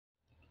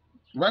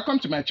Welcome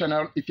to my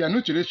channel. If you are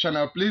new to this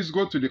channel, please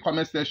go to the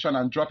comment section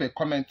and drop a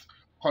comment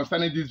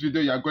concerning this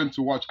video you are going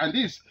to watch. And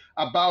this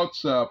about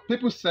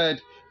people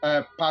said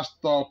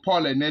Pastor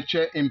Paul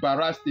Enenche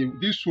embarrassed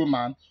this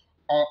woman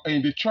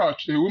in the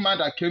church, a woman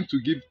that came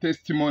to give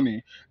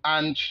testimony,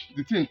 and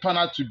the thing turned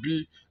out to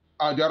be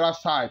the other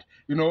side.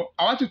 You know,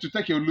 I want you to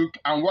take a look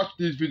and watch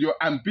this video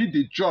and be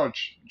the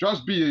judge.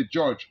 Just be a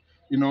judge.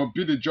 You know,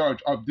 be the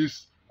judge of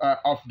this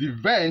of the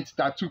event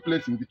that took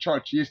place in the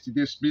church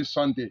yesterday, being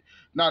Sunday.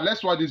 Now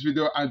let's watch this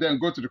video and then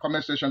go to the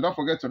comment section. Don't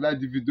forget to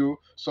like the video,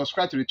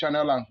 subscribe to the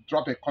channel, and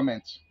drop a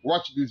comment.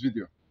 Watch this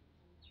video.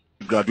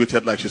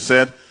 Graduated, like she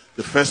said,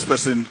 the first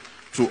person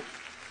to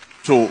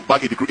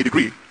bag a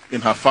degree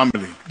in her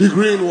family.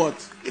 Degree in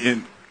what?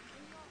 In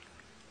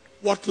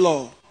What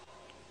law?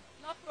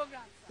 No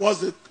program.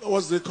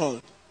 What's it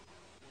called?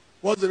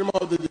 What's the name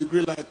of the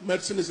degree? Like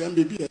medicine is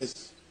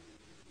MBBS.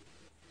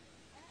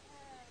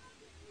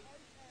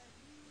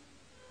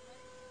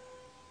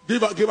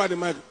 Give her the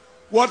mic.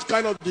 What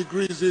kind of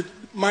degree is it?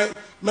 My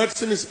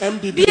medicine is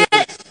MBBS.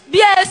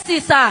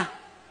 BSc, sir.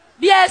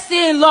 BSc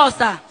in law,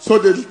 sir. So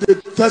the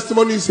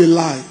testimony is a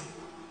lie.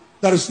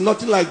 There is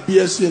nothing like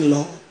BSc in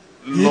law.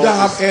 You either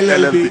have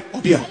LLB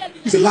or BSc.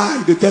 It's a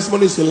lie. The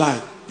testimony is a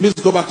lie. Please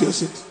go back to your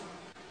seat.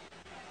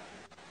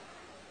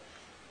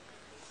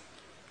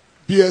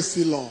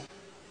 BSc law.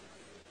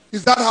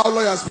 Is that how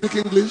lawyers speak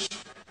English?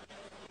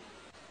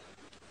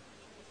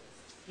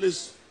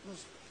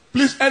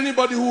 Please,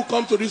 anybody who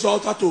comes to this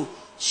altar to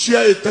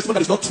share a testimony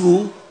that is not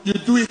true, you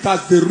do it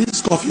at the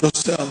risk of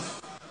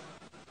yourself.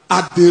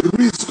 At the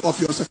risk of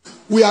yourself.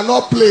 We are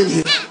not playing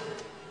here.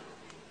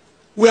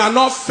 We are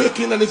not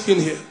faking anything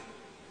here.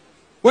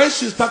 When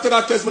she started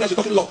her testimony, she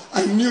talking law.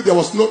 I knew there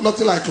was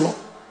nothing like law.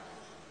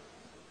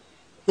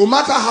 No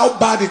matter how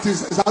bad it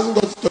is, it hasn't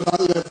got to that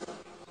level.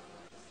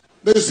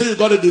 Then you say you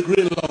got a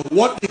degree in law.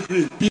 What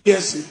degree?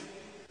 BSc.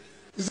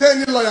 Is there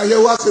any lawyer here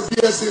who has a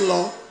BSc in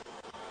law?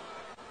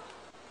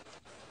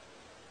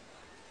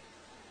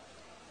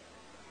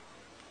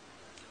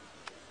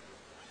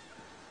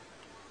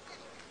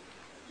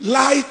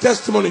 Lie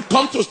testimony.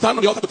 Come to stand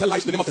on the altar to tell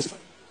lies in the name of testify.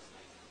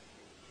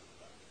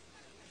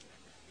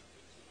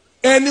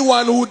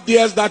 Anyone who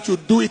dares that you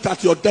do it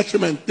at your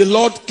detriment, the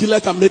Lord kill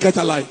it and make it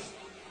alive.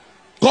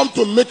 Come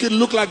to make it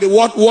look like the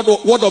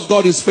word of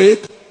God is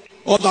fake,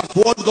 or that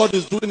what God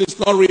is doing is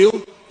not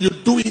real. You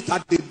do it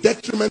at the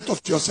detriment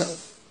of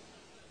yourself.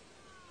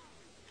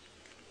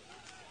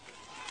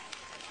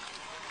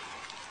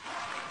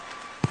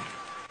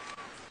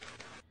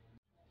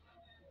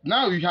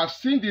 Now you have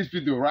seen this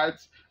video, right?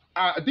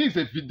 This is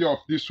a video of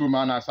this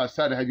woman. As I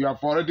said, you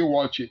have already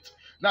watched it.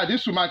 Now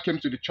this woman came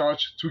to the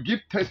church to give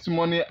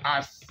testimony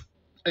as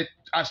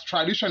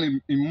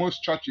tradition in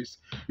most churches,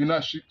 you know,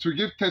 to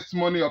give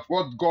testimony of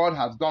what God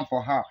has done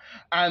for her.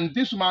 And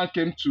this woman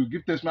came to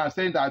give testimony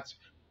saying that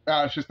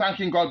she's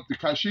thanking God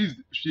because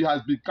she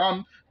has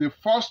become the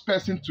first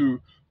person to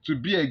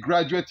be a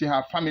graduate in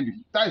her family.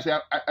 That is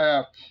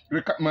a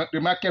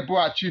remarkable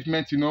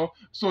achievement, you know.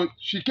 So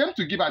she came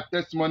to give her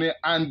testimony,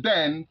 and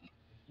then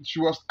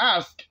she was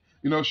asked,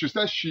 you know, she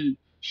said she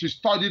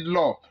studied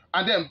law,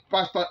 and then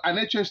Pastor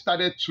Enenche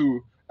started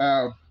to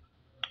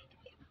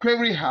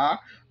query her,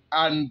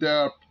 and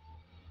the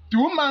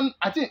woman,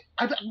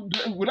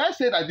 would I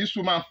say that this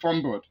woman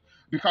fumbled,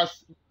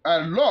 because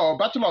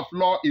Battle of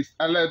Law is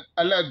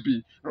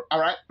LLB, all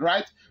right,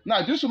 right?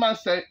 Now this woman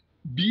said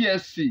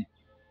BSc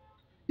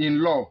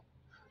in law.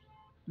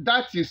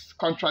 That is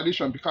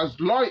contradiction, because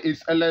law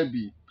is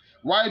LLB.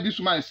 Why this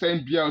woman is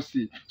saying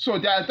BLC? So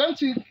I don't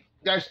think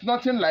there's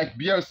nothing like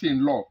BLC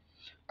in law.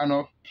 You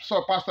know,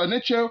 so Pastor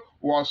Enenche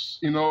was,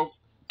 you know,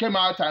 came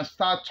out and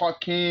started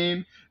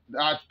talking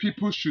that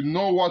people should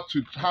know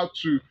how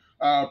to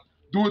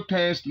do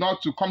things,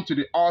 not to come to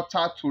the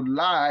altar to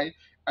lie,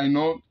 you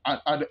know,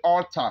 at the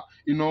altar.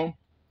 You know,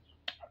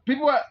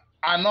 people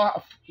are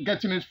not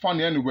getting it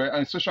funny anywhere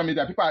on social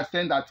media. People are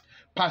saying that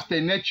Pastor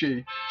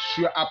Enenche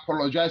should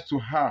apologize to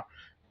her.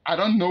 I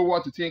don't know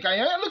what to think. And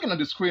you're looking at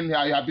the screen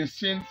here, you have been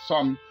seeing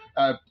some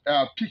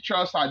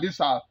pictures, and these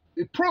are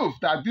proof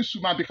that this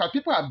woman, because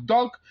people have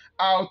dug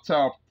out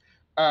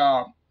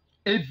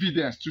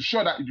evidence to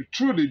show that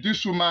truly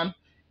this woman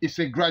is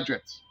a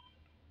graduate.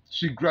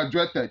 She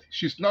graduated.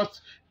 She's not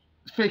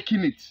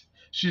faking it.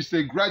 She's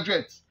a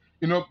graduate,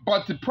 you know.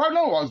 But the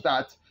problem was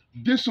that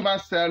this woman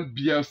sell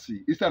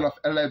BLC instead of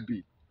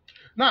LLB.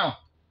 Now,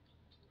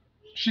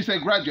 she's a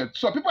graduate.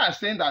 So people are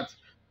saying that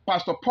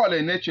Pastor Paul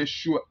Enenche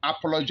should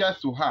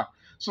apologize to her.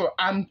 So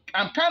I'm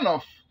kind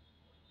of,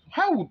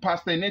 how would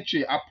Pastor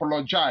Enenche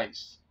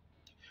apologize?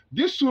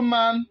 This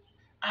woman,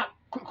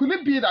 could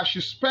it be that she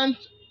spent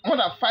more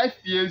than 5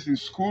 years in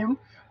school,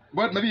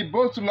 but maybe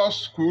both law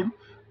school,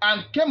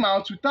 and came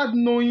out without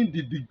knowing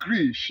the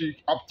degree she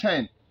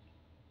obtained?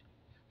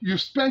 You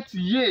spent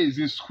years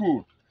in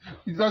school.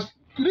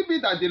 Could it be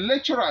that the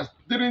lecturers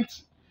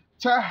didn't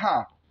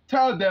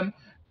tell them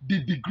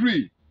the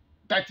degree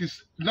that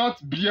is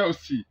not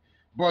BLC,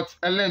 but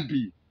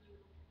LLB?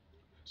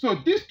 So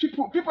these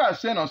people are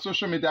saying on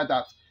social media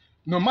that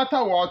no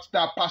matter what,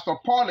 that Pastor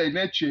Paul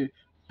Enenche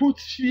put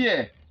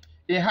fear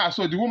in her.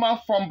 So the woman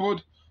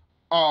fumbled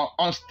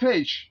on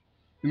stage,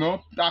 you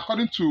know,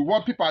 according to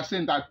what people are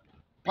saying, that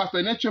Pastor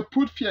Enenche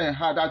put fear in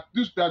her, that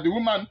the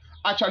woman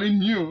actually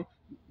knew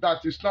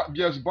that it's not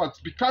BLC, but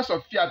because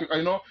of fear, because,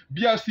 you know,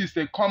 BLC is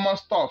a common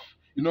stuff,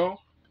 you know,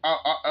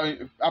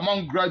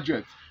 among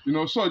graduates, you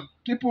know, so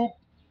people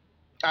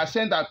are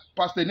saying that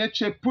Pastor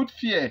Enenche put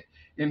fear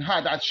in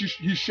her, that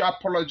he should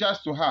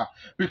apologize to her,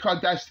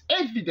 because there's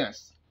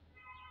evidence.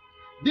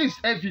 This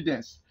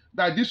evidence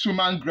that this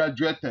woman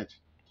graduated.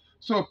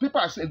 So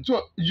people are saying,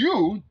 so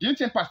do you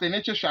think Pastor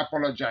Enenche should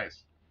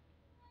apologize?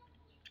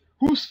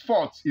 Whose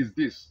fault is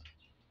this?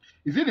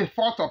 Is it the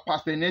fault of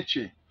Pastor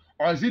Enenche,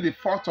 or is it the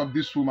fault of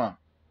this woman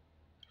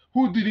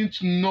who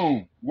didn't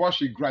know what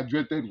she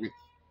graduated with,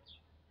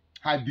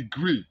 her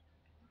degree?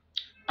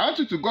 I want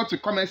you to go to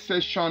comment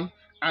section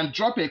and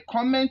drop a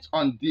comment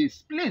on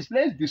this. Please,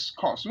 let's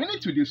discuss. We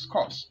need to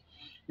discuss.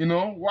 You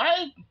know,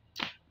 why?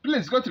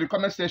 Please go to the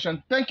comment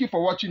section. Thank you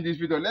for watching this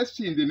video. Let's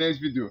see you in the next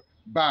video.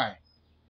 Bye.